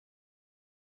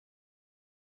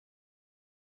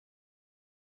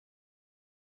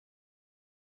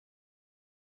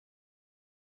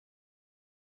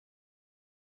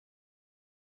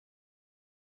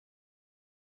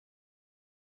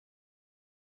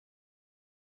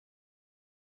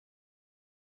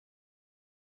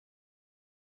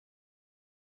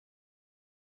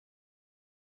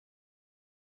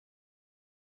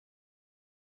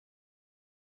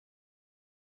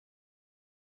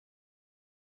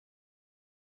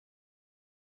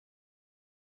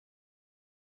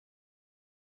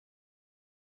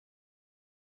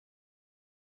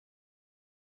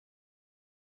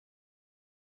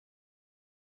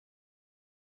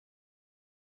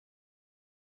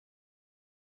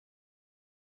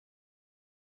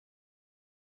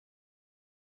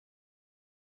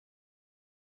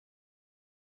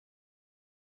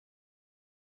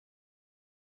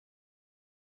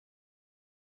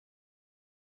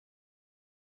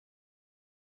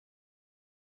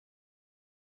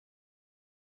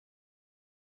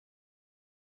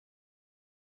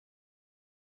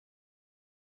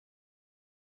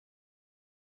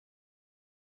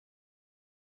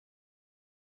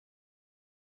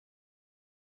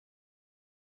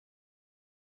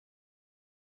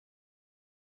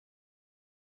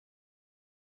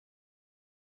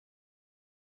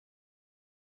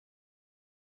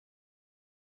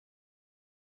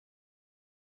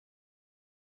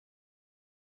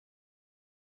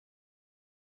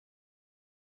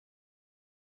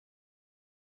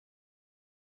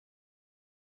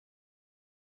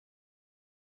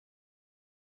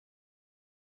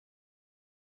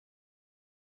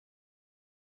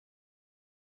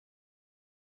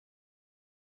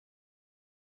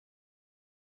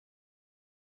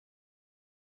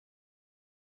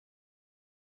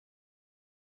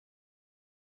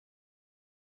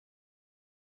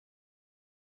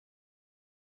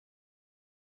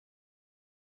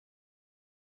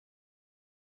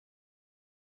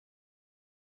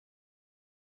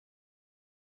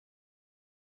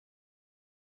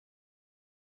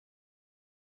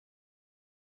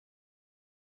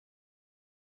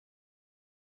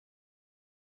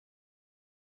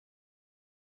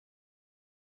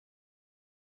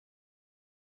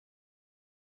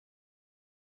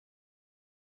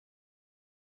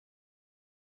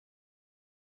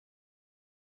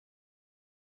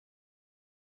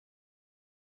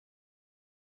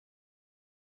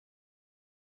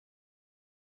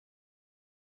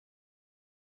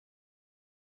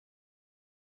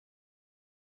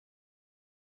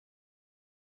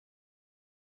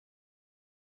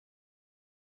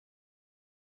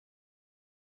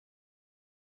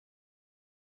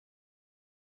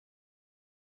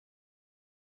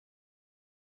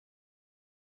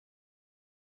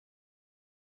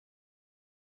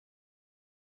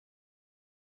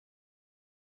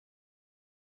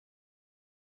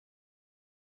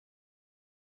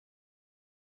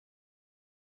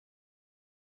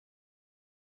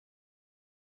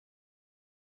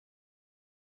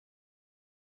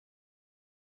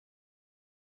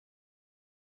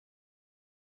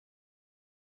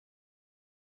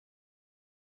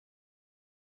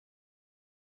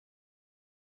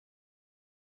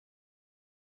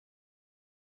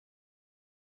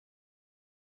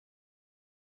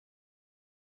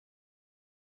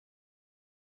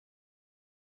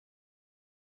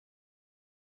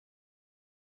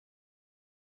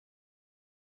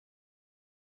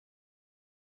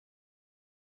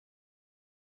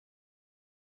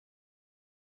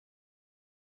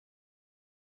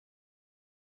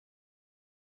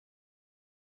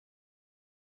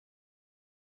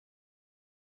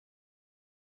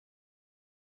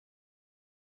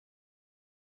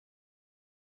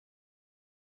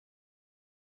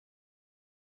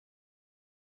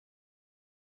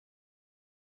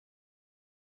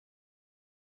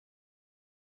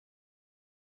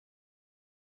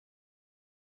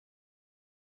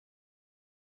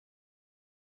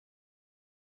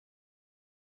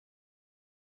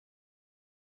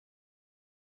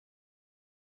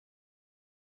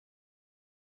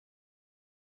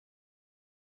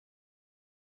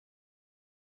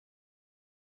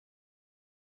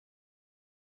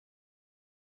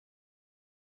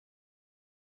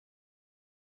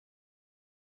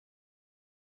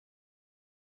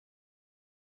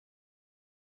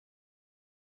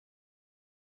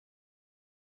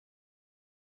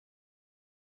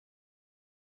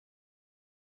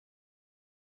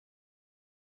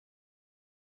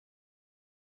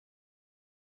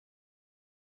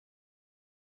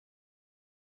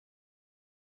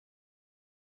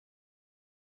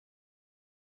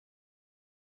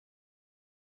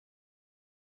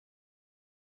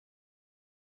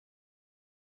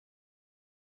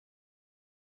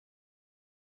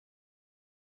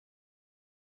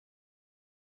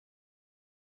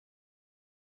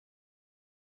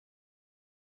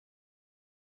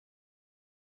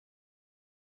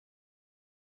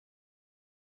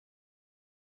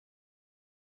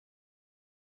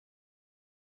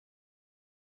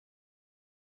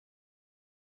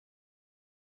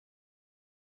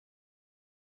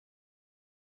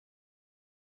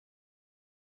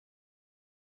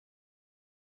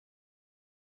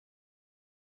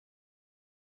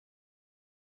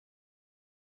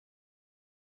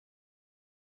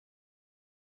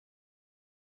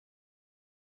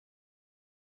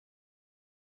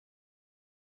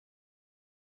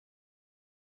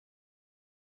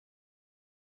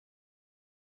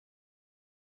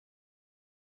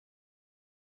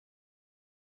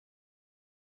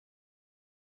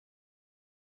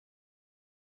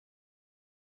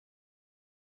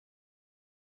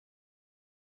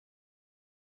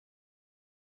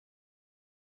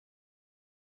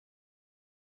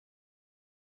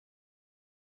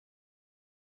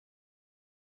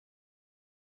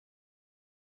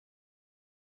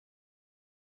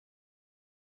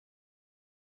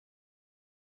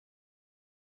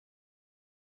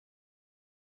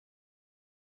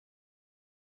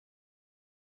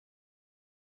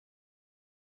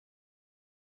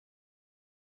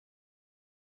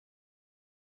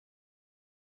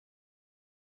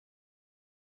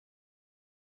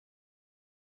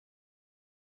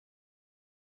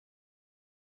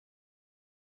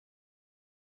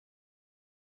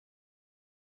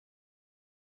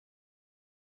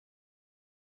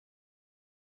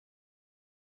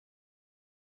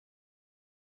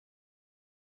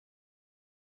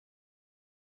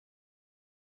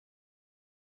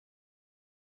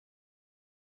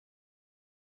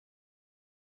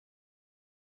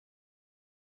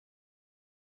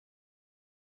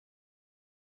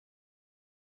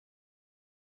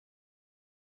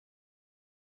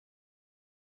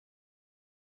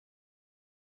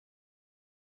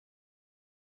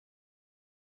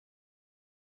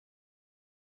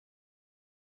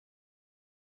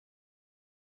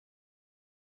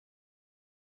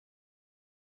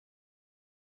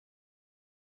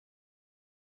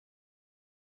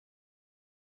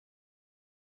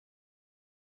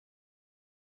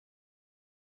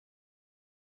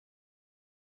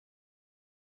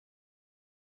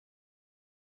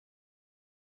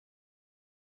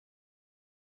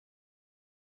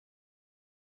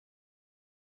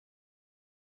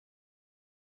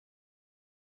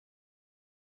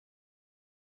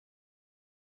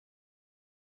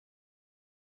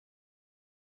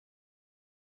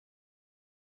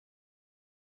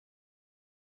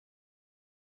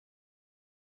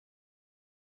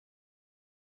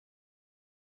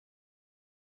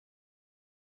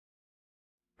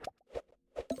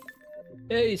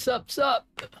Hey, sup?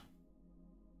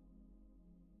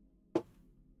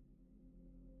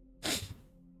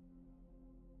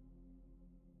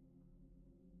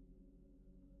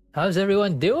 How's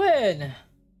everyone doing?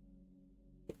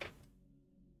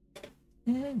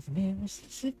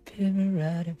 Mississippi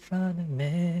right in front of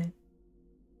me.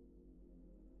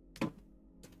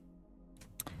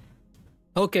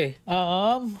 Okay,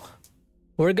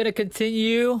 we're gonna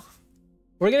continue.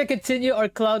 We're gonna continue our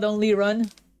cloud-only run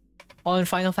on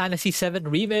Final Fantasy VII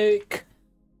Remake.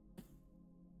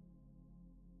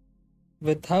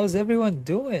 But how's everyone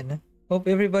doing? Hope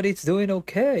everybody's doing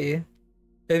okay.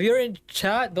 If you're in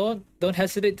chat, don't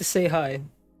hesitate to say hi.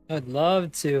 I'd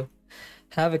love to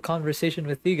have a conversation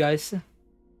with you guys.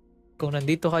 Kung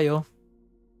nandito kayo.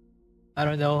 I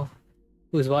don't know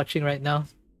who's watching right now.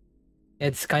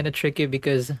 It's kind of tricky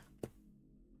because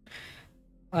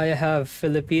I have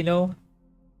Filipino,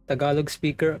 Tagalog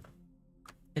speaker,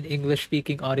 and English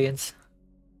speaking audience.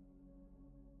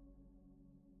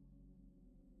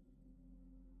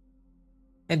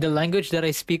 And the language that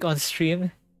I speak on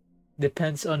stream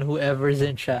depends on whoever's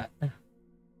in chat.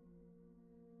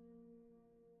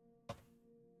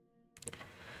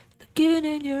 Looking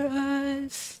in your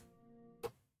eyes,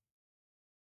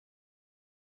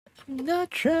 I'm not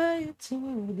trying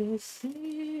to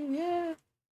deceive you.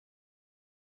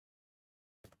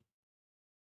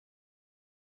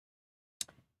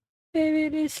 Baby,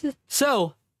 this is...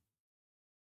 So,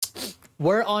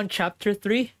 we're on chapter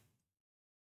 3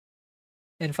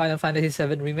 in Final Fantasy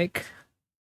VII Remake.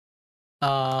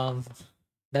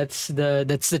 That's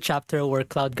the chapter where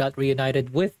Cloud got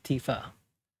reunited with Tifa.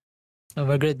 And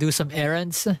we're gonna do some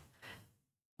errands.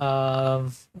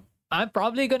 I'm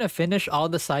probably gonna finish all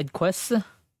the side quests.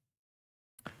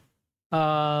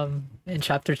 In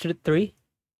chapter 3.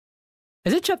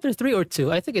 Is it chapter 3 or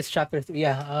 2? I think it's chapter 3.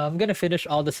 Yeah, I'm gonna finish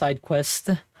all the side quests.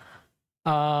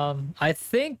 I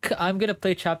think I'm gonna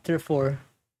play chapter 4,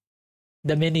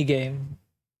 the mini game.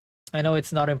 I know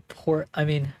it's not important. I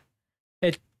mean,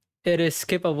 it is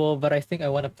skippable, but I think I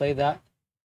want to play that.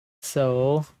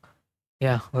 So,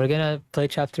 yeah, we're gonna play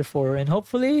chapter 4, and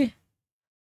hopefully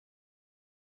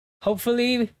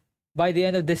by the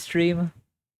end of this stream,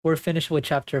 we're finished with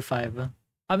chapter 5.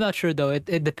 I'm not sure though.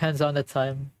 It depends on the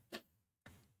time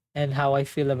and how I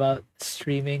feel about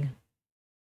streaming.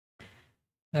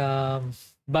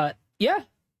 But yeah,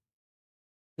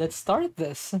 let's start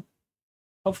this.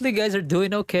 Hopefully you guys are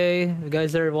doing okay. You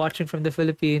guys are watching from the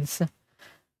Philippines.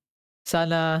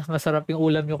 Sana masarap yung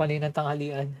ulam nyo kaninang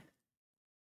tanghalian.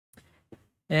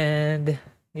 And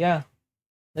yeah,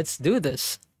 let's do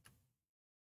this.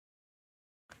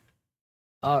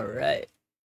 All right.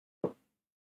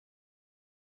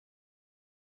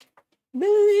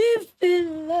 Believe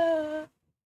in love,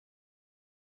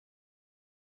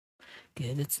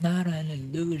 'cause it's not an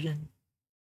illusion.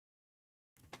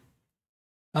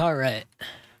 All right.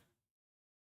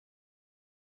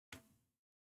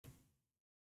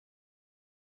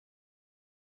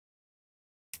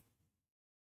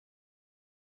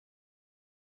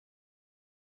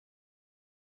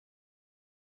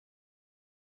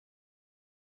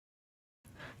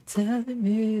 Telling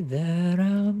me that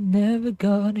I'm never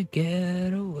gonna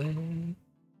get away.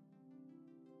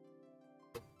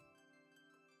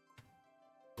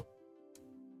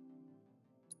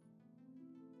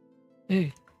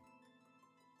 Hey.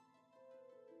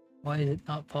 Why is it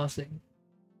not pausing?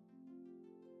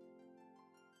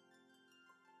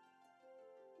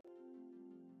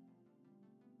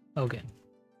 Okay.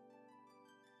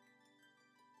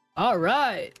 All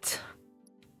right.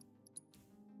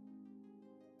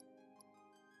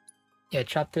 Yeah,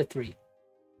 chapter 3.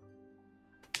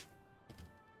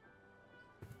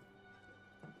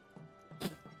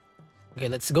 Okay,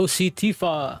 let's go see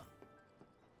Tifa.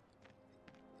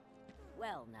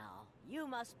 Well now, you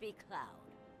must be Cloud.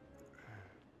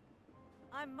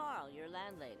 I'm Marl, your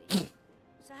landlady.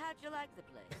 So how'd you like the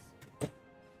place?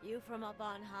 You from up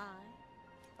on high?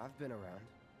 I've been around.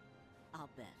 I'll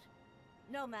bet.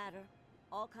 No matter.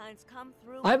 All kinds come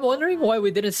through. I'm wondering why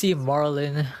we didn't see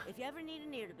Marlin. If you ever need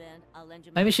an ear to bend, I'll lend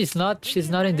you. I mean, she's not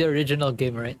in the original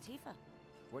game, right? Tifa.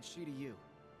 What's she to you?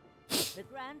 The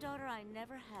granddaughter I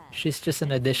never had. She's just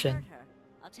an And if you addition. hurt her,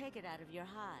 I'll take it out of your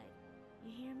hide.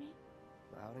 You hear me?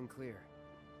 Loud and clear.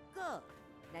 Good.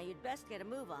 Now you'd best get a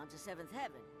move on to 7th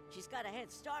Heaven. She's got a head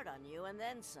start on you and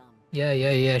then some.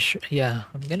 Yeah, sure. Yeah,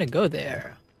 I'm gonna go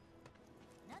there.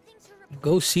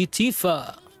 Go see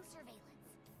Tifa.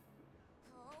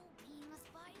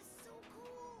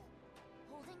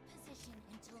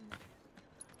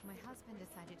 My husband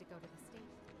decided to go to the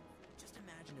States. Just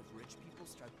imagine if rich people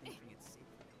start thinking it's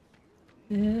safe.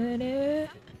 Da-da.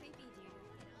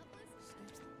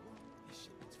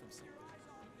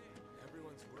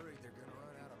 Everyone's worried they're gonna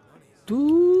run out of money.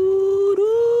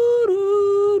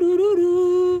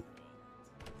 Doo-doo-doo-doo-doo-doo.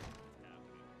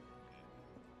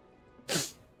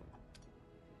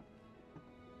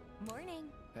 Morning.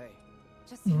 Hey,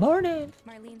 Just Morning.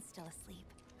 Marlene's still asleep.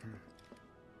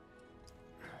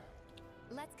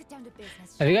 Let's get down to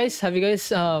business. Have you guys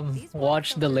These water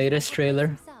watched the filters latest won't trailer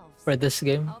replace themselves. for this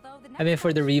game? Although the I mean, next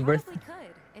for the batch rebirth. probably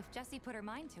could, if Jessie put her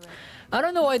mind to it. I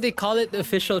don't know why they call it the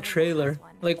official trailer.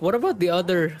 Like, what about the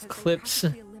other Because they clips?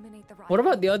 practically eliminate the What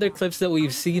about the rival other now. clips that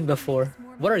we've seen before?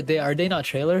 What are they? Are they not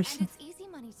trailers? And it's easy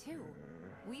money too.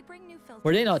 We bring new filters,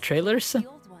 Were they not trailers? the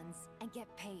old ones, and get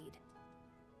paid.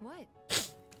 What?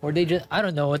 Or they just? I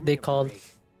don't know what they called.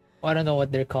 I don't know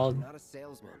what they're I'm called. not a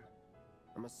salesman.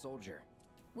 I'm a soldier.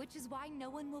 Which is why no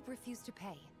one will refuse to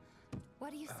pay.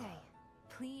 What do you say?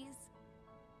 Please?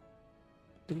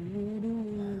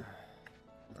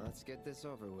 Let's get this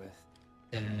over with.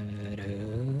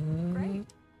 Great.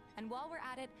 And while we're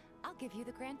at it, I'll give you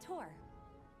the grand tour.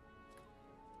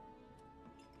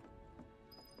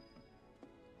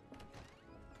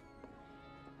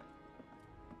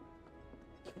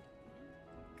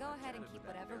 Go ahead and keep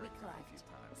whatever we collect.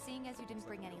 Seeing as you didn't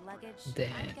bring any luggage, Damn,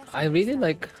 I'm guessing I you're really starting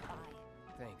like- to buy.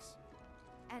 Thanks.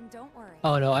 And don't worry.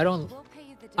 Oh no, I don't. We'll pay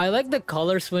you the I like the difference.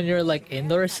 colors when you're like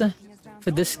indoors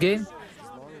for this game, As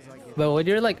long as I get but when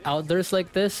you're like outdoors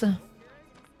like this,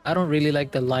 I don't really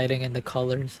like the lighting and the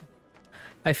colors.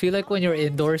 I feel like when you're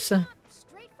indoors,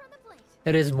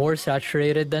 it is more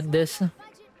saturated than this.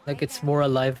 Like it's more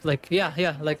alive. Like yeah,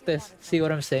 like this. See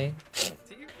what I'm saying?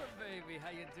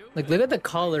 Like look at the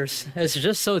colors. It's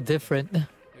just so different. Cloud's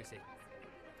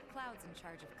in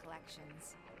charge of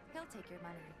collections. He'll take your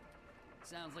money.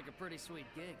 Sounds like a pretty sweet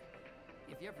gig.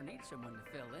 If you ever need someone to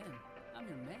fill in, I'm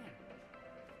your man.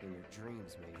 in your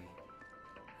dreams, maybe.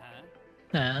 Huh?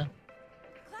 Nah.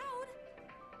 Cloud!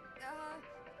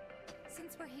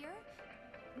 Since we're here,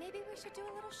 maybe we should do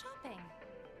a little shopping.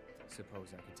 Suppose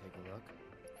I could take a look.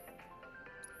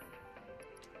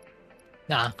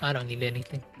 Nah, I don't need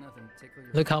anything. Nothing to tickle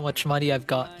your Look how much money I've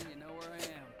got. Fine, you know where I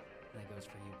am. That goes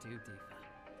for you too,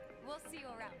 Tifa. We'll see you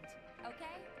around,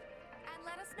 okay? And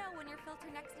let us know when your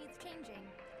filter next needs changing.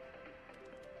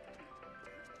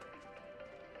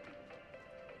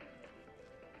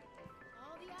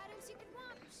 All the items you could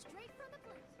want straight from the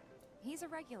place. He's a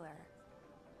regular.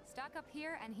 Stock up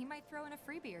here and he might throw in a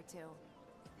freebie or two.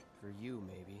 For you,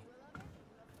 maybe.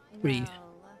 Free.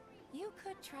 Well, you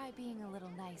could try being a little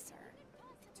nicer.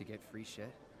 To get free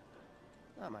shit?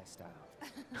 Not my style.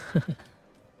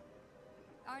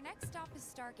 Our next stop is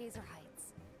Stargazer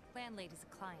Heights. Landlady's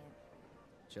a client.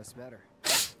 Just met her.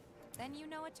 Then you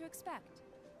know what to expect.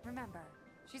 Remember,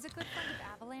 she's a good friend of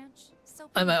Avalanche, so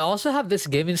I also have this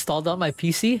game installed on my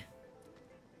PC,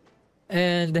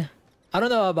 and I don't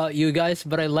know about you guys,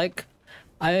 but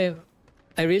I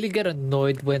really get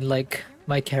annoyed when like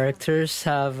my characters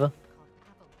have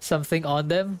something on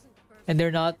them, and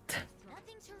they're not,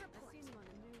 Nothing to report.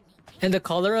 and the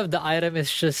color of the item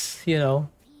is just, you know,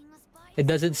 it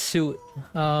doesn't suit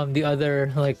the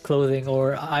other like clothing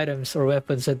or items or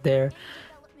weapons that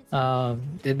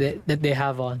that they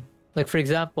have on. Like for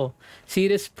example, see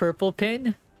this purple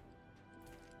pin?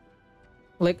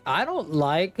 Like I don't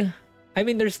like, I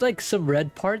mean there's like some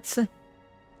red parts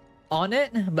on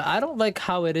it, but I don't like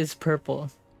how it is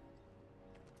purple.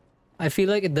 I feel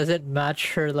like it doesn't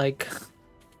match her like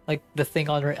the thing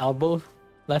on her elbow,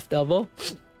 left elbow,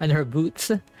 and her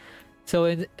boots.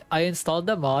 So I installed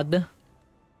the mod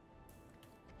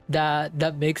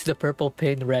that makes the purple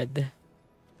pin red,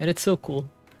 and it's so cool.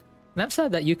 And I'm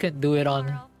sad that you can do it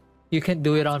on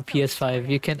PS5.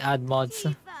 You can add mods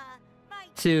Tifa, my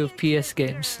to dear PS good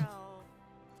games. girl.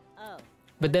 Oh,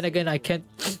 But then again, I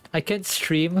can't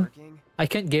stream. Working? I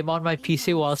can't game on my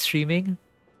PC while streaming,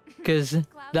 because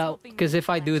if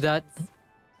I do that,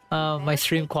 my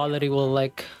stream quality will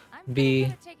like I'm be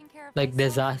good at taking care of like myself,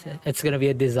 disaster. you know. It's gonna be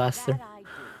a disaster that I do.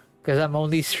 because I'm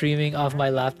only streaming off my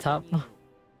laptop.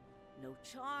 No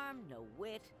charm, no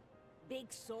wit,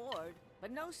 big sword, but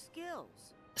no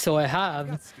skills. So I I've have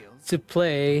got skills. to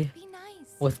play Be nice.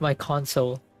 with my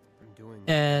console, I'm doing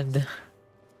and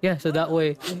yeah, so that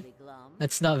way Awfully glum.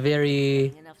 it's not very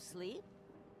Getting enough sleep?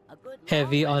 A good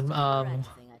heavy long on, rest is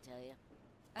the right thing, I tell you. A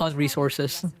on tremendous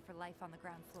resources. lesson for life on the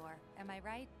ground floor. Am I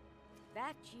right?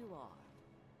 That you are.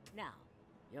 Now,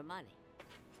 your money.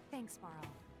 Thanks, Marl.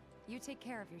 You take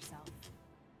care of yourself.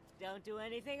 Don't do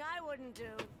anything I wouldn't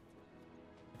do.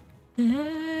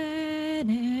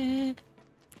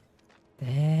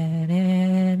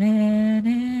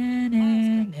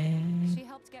 She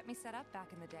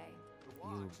back in the day.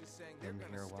 You've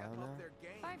been here a while now?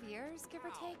 5 years, give or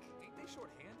take.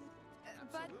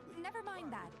 But never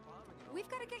mind that. We've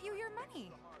got to get you your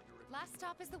money. Last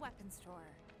stop is the weapons store.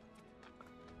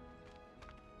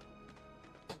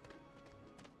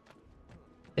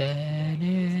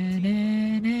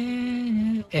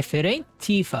 If it ain't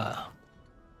Tifa.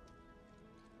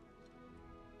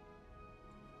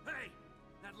 Hey,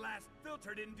 that last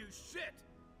filter didn't do shit.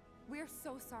 We're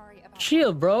so sorry about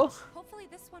Chill, that. bro. Hopefully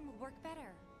this one will work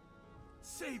better.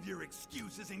 Save your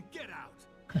excuses and get out.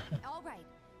 All right.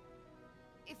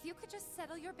 If you could just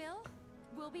settle your bill,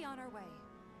 we'll be on our way.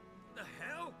 The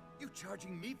hell? You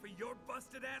charging me for your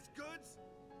busted ass goods?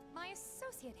 My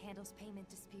associate handles payment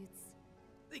disputes.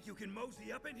 Think you can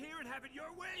mosey up in here and have it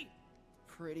your way?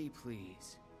 Pretty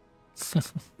please.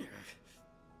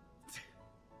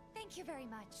 Thank you very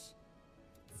much.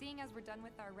 Seeing as we're done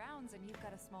with our rounds and you've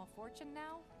got a small fortune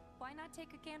now, why not take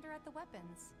a gander at the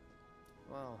weapons?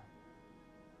 Well,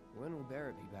 when will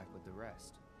Barrett be back with the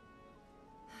rest?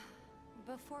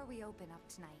 Before we open up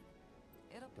tonight,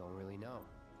 Don't really know.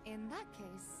 in that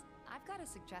case, I've got a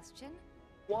suggestion.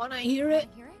 Wanna hear it?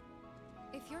 Wanna hear it?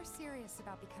 If you're serious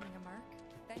about becoming a merc,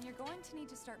 then you're going to need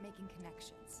to start making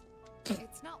connections.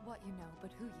 It's not what you know,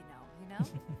 but who you know,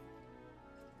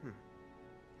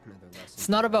 Another lesson. It's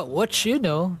not about what you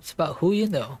know, it's about who you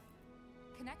know.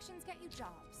 Connections get you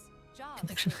jobs. Jobs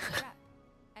Connections. get you rep.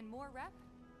 And more rep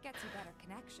gets you better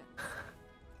connections.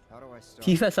 How do I start?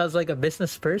 Tifa sounds like a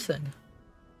business person.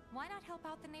 Why not help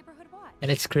out the neighborhood watch? And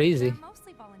it's crazy. They're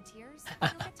mostly volunteers. You'll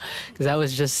get to meet Because I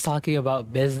was just talking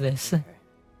about business. Okay.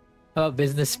 About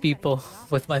business people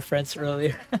with my friends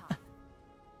earlier.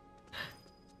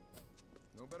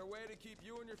 No better way to keep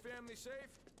you and your family safe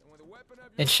than with a weapon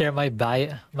of your And share my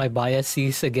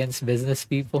biases against business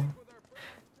people.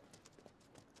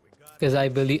 Because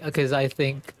I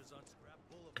think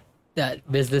that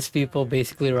business people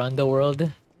basically run the world. Not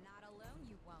alone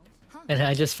you won't. And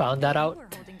I just found that out. We're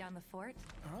holding down the fort.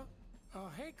 Oh,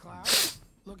 hey, Cloud.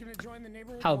 Looking to join the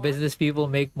neighborhood How watch? business people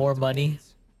make more money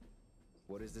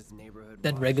What is this neighborhood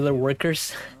than watch? regular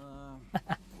workers.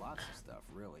 Lots of stuff,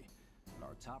 really. But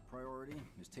our top priority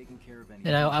is taking care of any.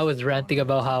 And I was ranting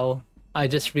about how I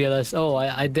just realized, oh,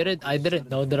 I didn't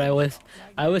know that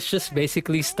I was just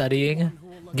basically studying,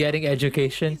 getting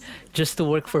education, just to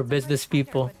work for business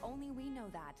people But only we know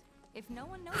that. If no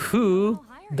one knows, who we'll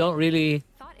hire don't him. really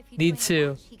Thought if he need joined the to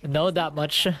watch, he could know fix that the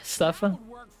much weapon. stuff. Would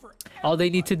work for All they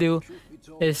need to do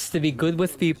is to be good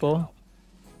with people,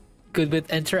 good with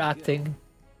interacting,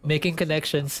 making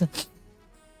connections,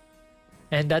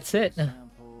 and that's it.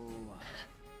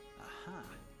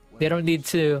 They don't need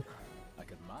to I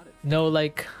could mod it. know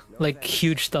like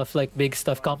huge stuff, like big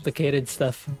stuff, complicated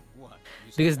stuff,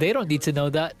 because they don't need to know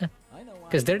that, I know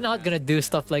because they're not gonna do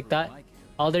stuff like that.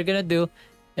 All they're gonna do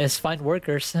is find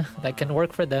workers that can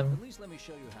work for them, At least let me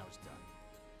show you how it's done.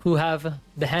 who have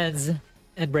the hands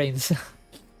and brains.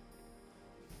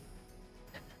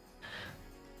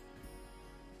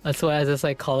 That's why, as a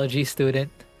psychology student,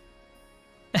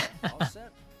 All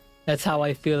set. that's how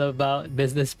I feel about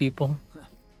business people.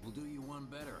 We'll do you one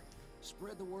better.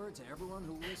 Spread the word to everyone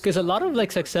who listens. Because a lot of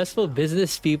like successful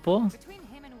business people, Between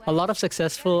him and a lot of Wes,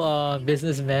 successful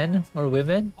businessmen or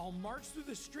women, I'll march through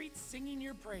the streets singing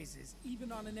your praises,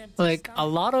 even on an empty like a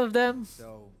stomach. lot of them,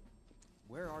 So,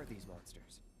 where are these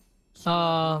monsters?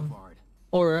 Boulevard.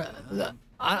 or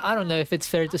I don't know if it's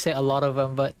fair to say a lot of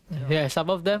them, but yeah, some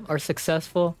of them are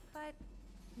successful but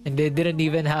and they didn't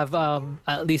even have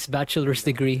at least bachelor's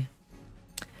degree.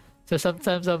 So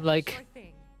sometimes I'm sure like,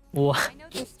 thing. what? I know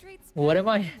the streets What better am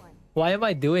than I? anyone. Why am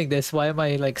I doing this? Why am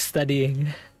I like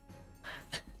studying?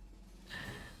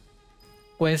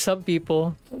 When some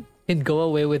people can go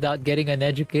away without getting an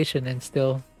education and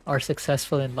still are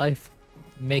successful in life,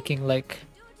 making like,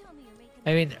 Don't tell me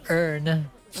you're making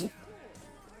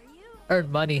earn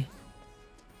money.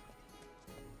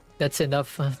 That's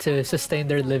enough to sustain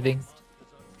their living.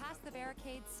 Past the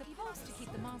barricades, supposed to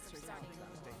keep the monsters out.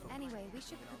 Anyway, we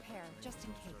should prepare just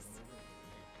in case.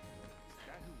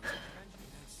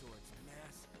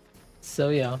 So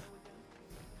yeah,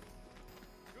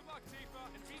 Good luck, Tifa,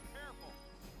 and be careful.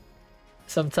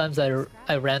 sometimes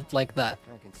I rant like that.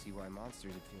 I can see why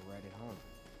monsters would feel right at home.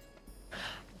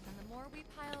 And the more we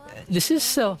pile up, This the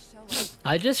is more so. they show up.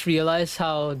 I just realized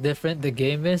how different the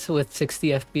game is with 60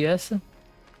 FPS. And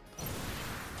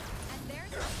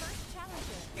there's our first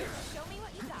challenger. Show me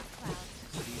what you got, Cloud.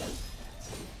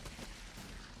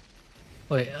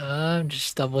 Wait, I'm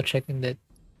just double checking that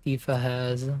Tifa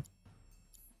has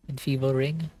Enfeeble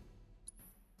ring.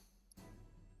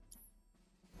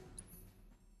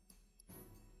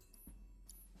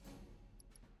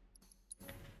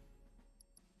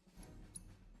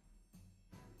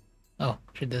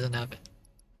 She doesn't have it.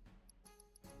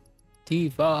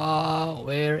 Diva,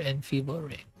 wear Enfeeble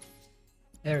ring.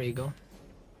 There you go.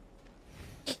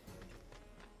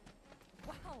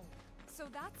 Wow, so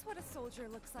that's what a soldier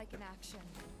looks like in action.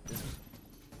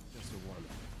 Just a warm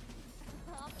up.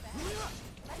 Not bad.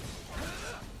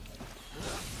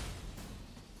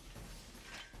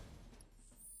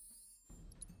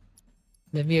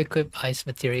 Let me equip ice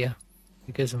materia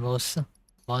because most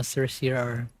monsters here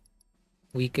are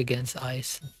weak against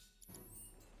ice.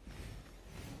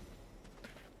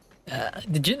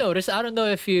 Did you notice? I don't know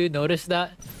if you noticed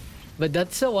that, but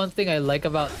that's the one thing I like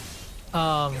about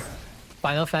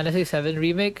Final Fantasy VII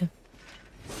Remake.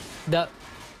 That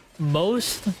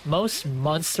most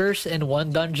monsters in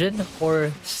one dungeon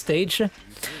or stage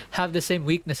have the same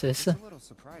weaknesses. A little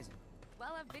surprising.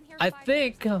 Well, I've been here I 5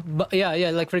 think, years.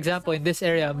 yeah, like for example, in this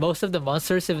area, most of the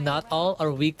monsters, if not all,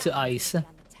 are weak to ice.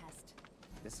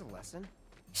 This a lesson?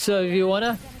 So if you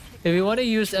wanna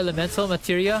use elemental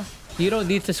materia, you don't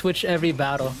need to switch every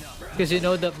battle, because you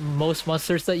know that most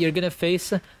monsters that you're gonna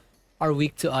face are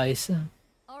weak to ice.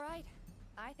 All right,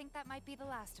 I think that might be the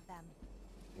last of them.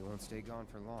 He won't stay gone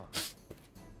for long.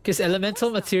 Because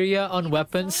elemental materia on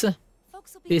weapons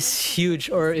Folks will be is huge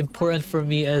or important for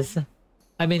me as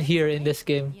I'm in here in this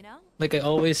game. you know? Like I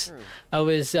always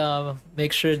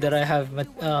make sure that I have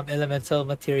elemental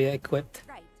materia equipped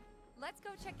Right. Let's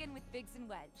go check in with Biggs and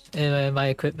Wedge. in my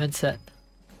equipment set.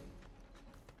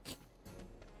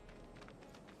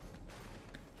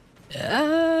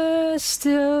 I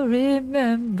still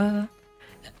remember,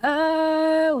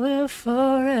 I will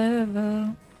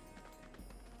forever.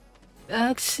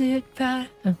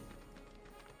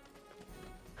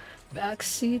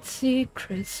 Backseat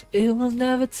secrets we will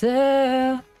never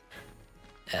tell.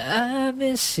 I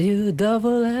miss you,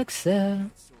 double XL.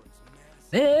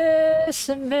 Miss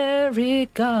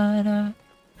Americana.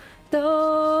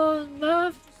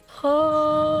 Don't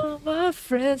all my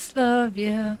friends love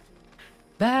you.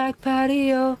 Back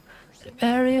patio, the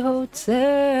Mary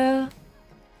Hotel.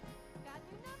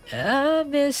 I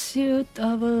miss you,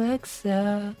 double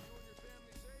XL.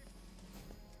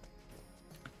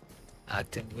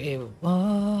 Acting we were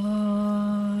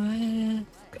born in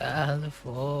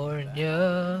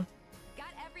California. Got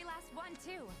every last one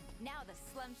too. Now the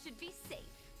slum should be safe.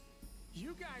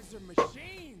 You guys are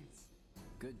machines.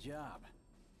 Good job.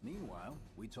 Meanwhile,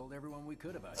 we told everyone we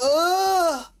could about you.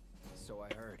 So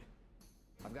I heard.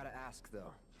 I've got to ask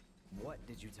though. What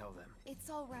did you tell them? It's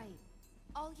all right.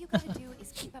 All you gotta do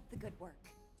is keep up the good work.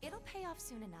 It'll pay off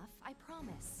soon enough, I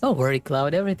promise. Don't worry,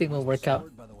 Cloud. Everything will work out.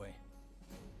 Sword, by the way.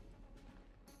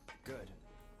 Good.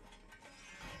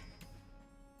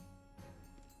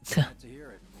 Glad to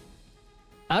hear it.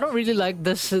 I don't really like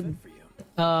this. Good for you.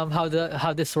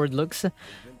 How this sword looks.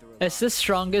 It's the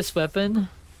strongest weapon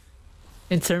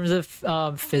in terms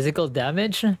of physical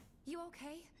damage, You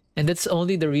okay? and that's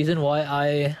only the reason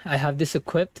why I have this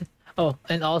equipped. Oh,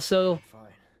 and also Fine.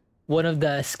 one of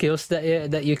the skills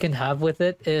that you can have with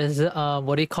it is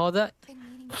what do you call that? Been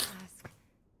meaning to ask.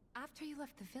 After you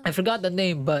left the village. I forgot the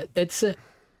name, but it's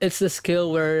the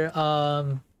skill where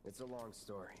It's a long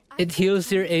story. it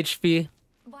heals your HP.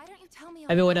 Why don't you tell me?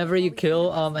 I mean, whenever you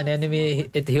kill an enemy,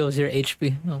 it heals your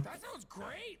HP. Oh. That sounds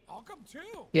great. I'll come too.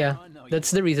 Yeah,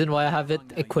 that's the reason why I have it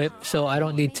equipped, so I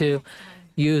don't need to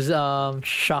use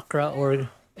chakra or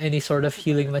any sort of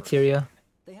healing materia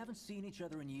They haven't seen each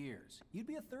other in years. You'd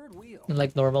be a third wheel. in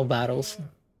like normal battles.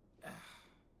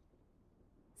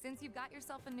 Since you've got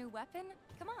yourself a new weapon,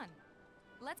 come on.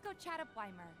 Let's go chat up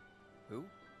Weimer. Who?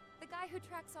 The guy who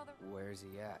tracks all the. Where's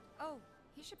he at? Oh,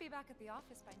 he should be back at the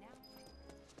office by now.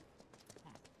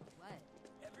 What?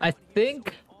 I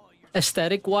think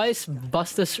aesthetic-wise,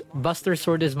 Buster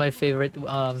Sword is my favorite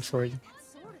sword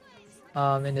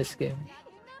in this game.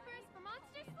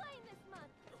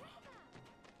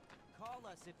 Call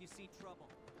us if you see trouble.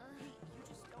 You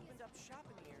just opened up shop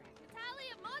in the area. Tally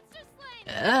of monster slain!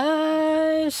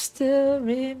 I still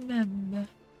remember.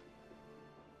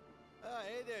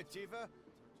 Hey there, Tifa.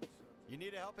 You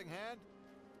need a helping hand?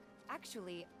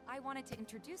 Actually, I wanted to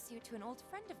introduce you to an old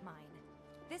friend of mine.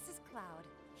 This is Cloud.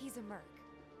 He's a merc.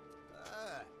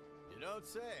 You don't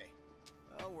say.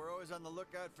 Well, we're always on the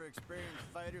lookout for experienced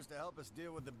fighters to help us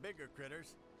deal with the bigger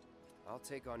critters. I'll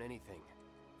take on anything.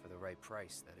 For the right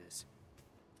price, that is.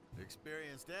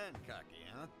 Experienced and cocky,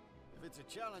 huh? If it's a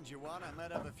challenge you want, I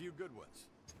might have a few good ones.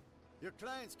 Your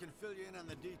clients can fill you in on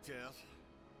the details.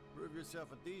 Prove yourself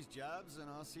at these jobs, and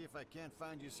I'll see if I can't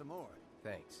find you some more.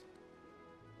 Thanks.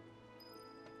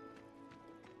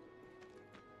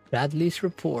 Bradley's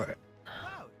report.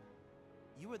 Cloud!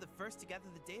 You were the first to gather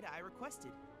the data I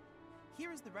requested.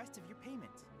 Here is the rest of your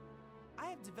payment. I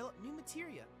have developed new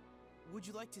materia. Would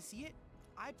you like to see it?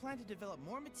 I plan to develop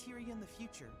more materia in the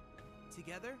future.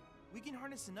 Together, we can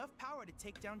harness enough power to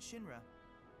take down Shinra.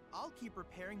 I'll keep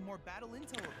preparing more battle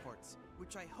intel reports,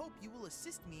 which I hope you will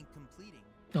assist me in completing.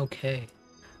 Okay.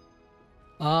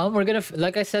 We're gonna,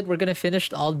 like I said, we're gonna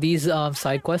finish all these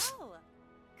side quests. Oh,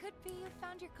 could be you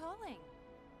found your calling.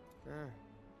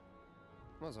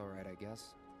 Was alright, I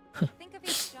guess. Think of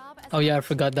each job as Oh yeah, I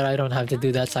forgot that I don't have to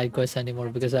do that side quest anymore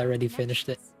because I already finished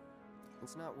it.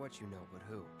 It's not what you know, but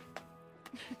who.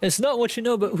 It's not what you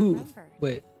know, but who.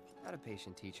 Wait, Not a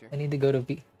patient teacher. I need to go to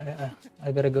pee.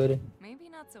 I gotta go to. Maybe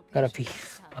not so Gotta patient pee.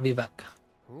 this time. I'll be back.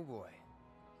 Oh boy.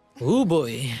 Oh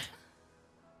boy.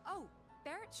 Oh,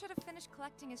 Barrett should have finished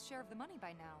collecting his share of the money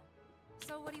by now.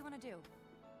 So what do you want to do?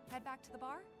 Head back to the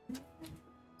bar?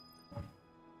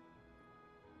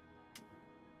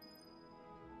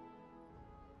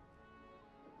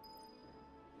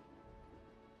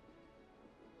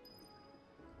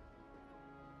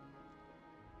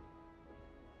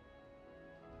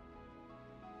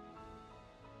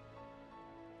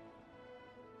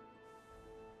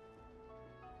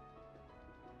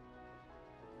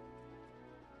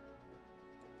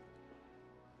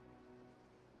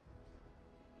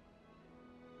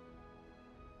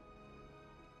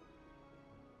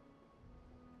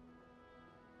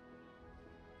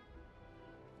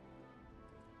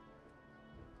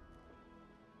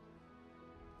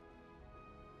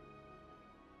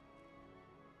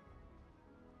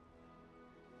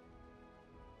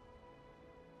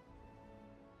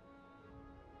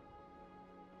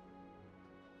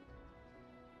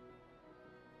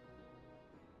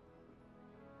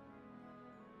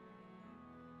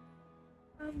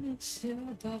 I miss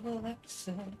you, double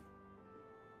XL.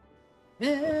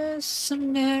 Miss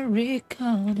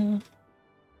Americana.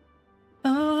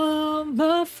 All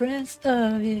my friends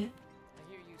love you. I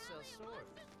hear you sell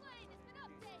swords.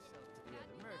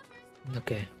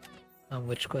 Okay.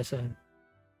 Which question?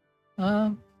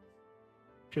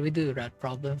 Should we do rat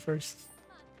problem first?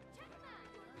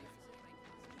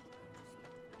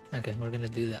 Okay, we're gonna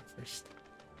do that first.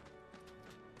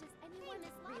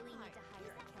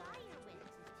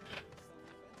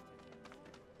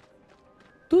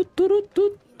 Toot toot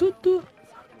toot toot toot.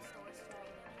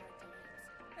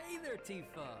 Hey there,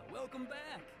 Tifa. Welcome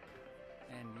back.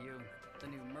 And you, the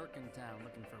new merc in town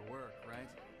looking for work, right?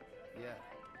 Yeah.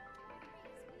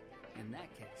 In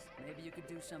that case, maybe you could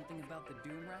do something about the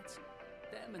Doom Rats?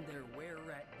 Them and their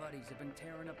were-rat buddies have been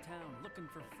tearing up town, looking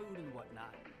for food and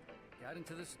whatnot. Got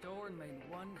into the store and made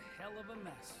one hell of a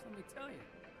mess, let me tell you.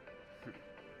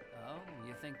 Oh,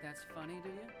 you think that's funny, do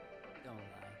you? Don't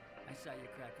lie. I saw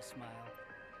you crack a smile.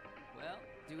 Well,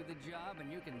 do the job and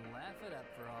you can laugh it up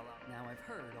for all out. Now I've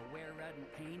heard a were-rat in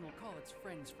pain will call its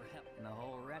friends for help, and the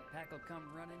whole rat pack will come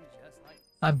running just like...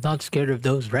 I'm not scared of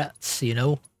those rats, you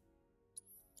know?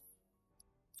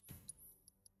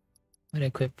 I'm gonna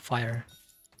equip fire.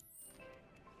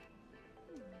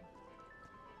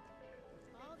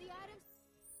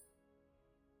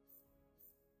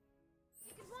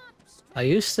 I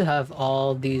used to have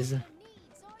all these. Is it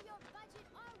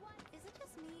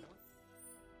just me?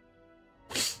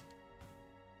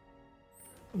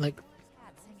 Like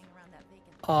Cats hanging around that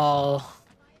vacant all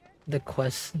the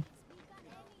quests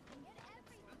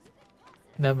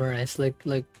memorized.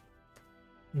 Like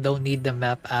don't need the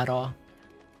map at all.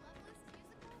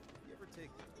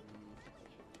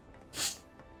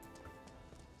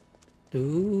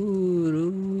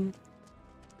 Doo-doo.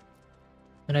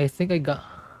 And I think I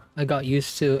got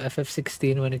used to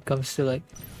FF16 when it comes to like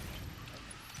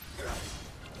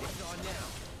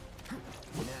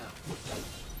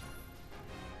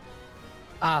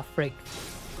frick.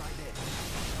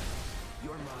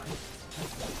 You're mine.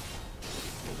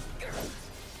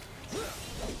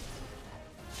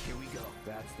 Here we go.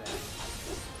 That's that.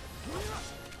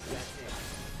 That's it.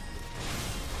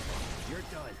 You're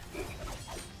done.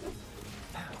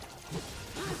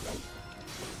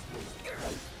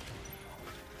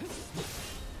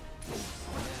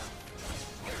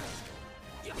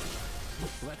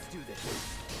 Let's do this.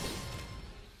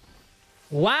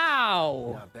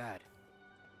 Wow! Not bad.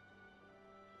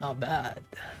 Not bad.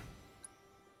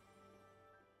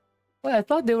 Well, I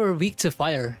thought they were weak to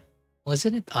fire.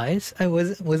 Wasn't it ice?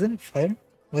 Wasn't it fire?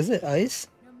 Was it ice?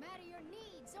 No matter your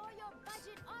needs or your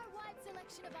budget, our wide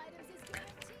selection of items is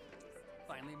guaranteed.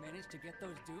 Finally managed to get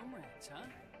those Doom Rats, huh?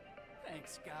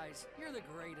 Thanks, guys. You're the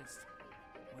greatest.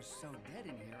 Was so dead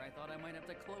in here, I thought I might have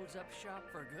to close up shop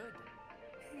for good.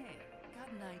 Hey, got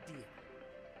an idea.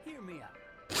 Hear me out.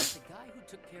 The guy who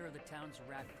took care of the town's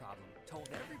rat problem told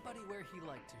everybody where he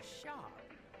liked to shop.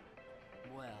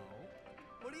 Well,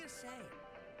 What do you say?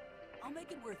 I'll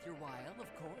make it worth your while, of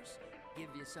course. Give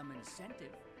you some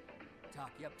incentive.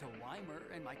 Talk you up to Weimer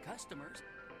and my customers,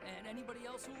 and anybody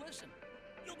else who listen.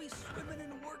 You'll be swimming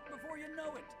in work before you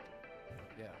know it.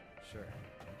 Yeah, sure.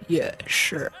 Yeah,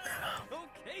 sure.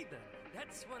 Okay then,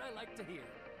 that's what I like to hear.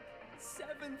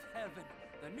 Seventh Heaven,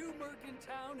 the new merc in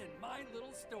town in my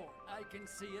little store. I can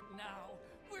see it now.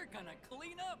 We're gonna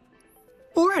clean up.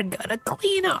 We're gonna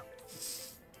clean up.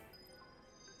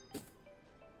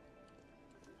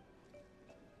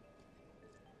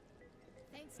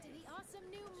 Thanks to the awesome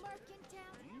new merc in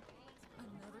town.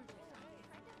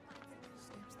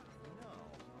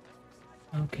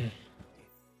 Okay.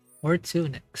 Where to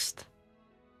next?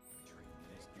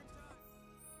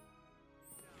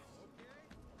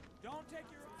 Don't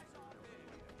take your eyes off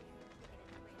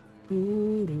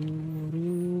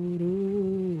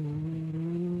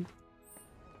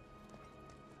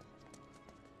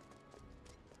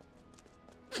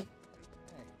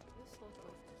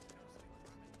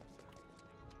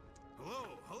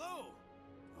Hello.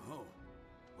 Oh,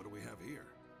 what do we have here?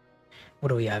 What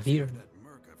do we have here? That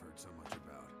merc I've heard so much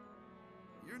about.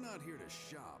 You're not here to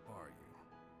shop, are you?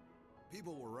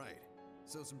 People were right.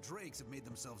 So some drakes have made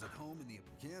themselves at home in the...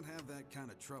 Can't have that kind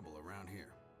of trouble around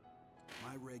here.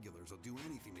 My regulars will do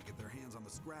anything to get their hands on the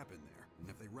scrap in there. And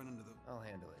if they run into the... I'll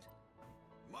handle it.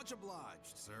 Much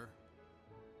obliged, sir.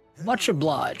 Much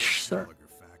obliged, sir.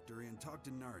 Factory and talk to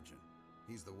Narjan.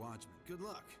 He's the watchman. Good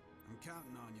luck. I'm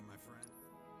counting on you, my friend.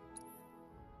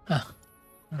 Ah,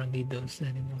 I don't need those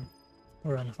anymore.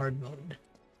 We're on hard mode.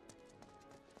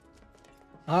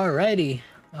 Alrighty.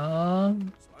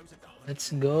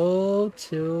 Let's go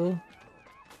to...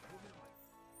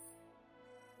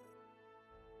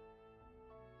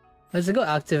 Let's go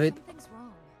activate. Something's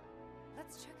wrong.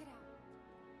 Let's check it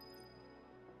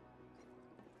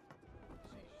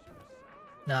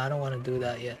out. Nah, I don't want to do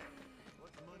that yet.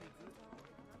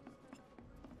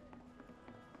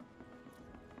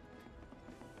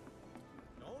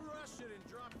 Don't rush it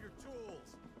and drop your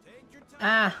tools. Take your time.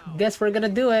 Ah, guess we're gonna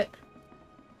do it.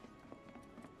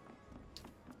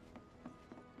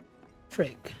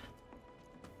 Frick.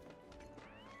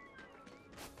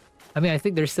 I mean, I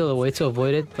think there's still a way to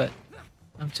avoid it, but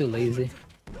I'm too lazy.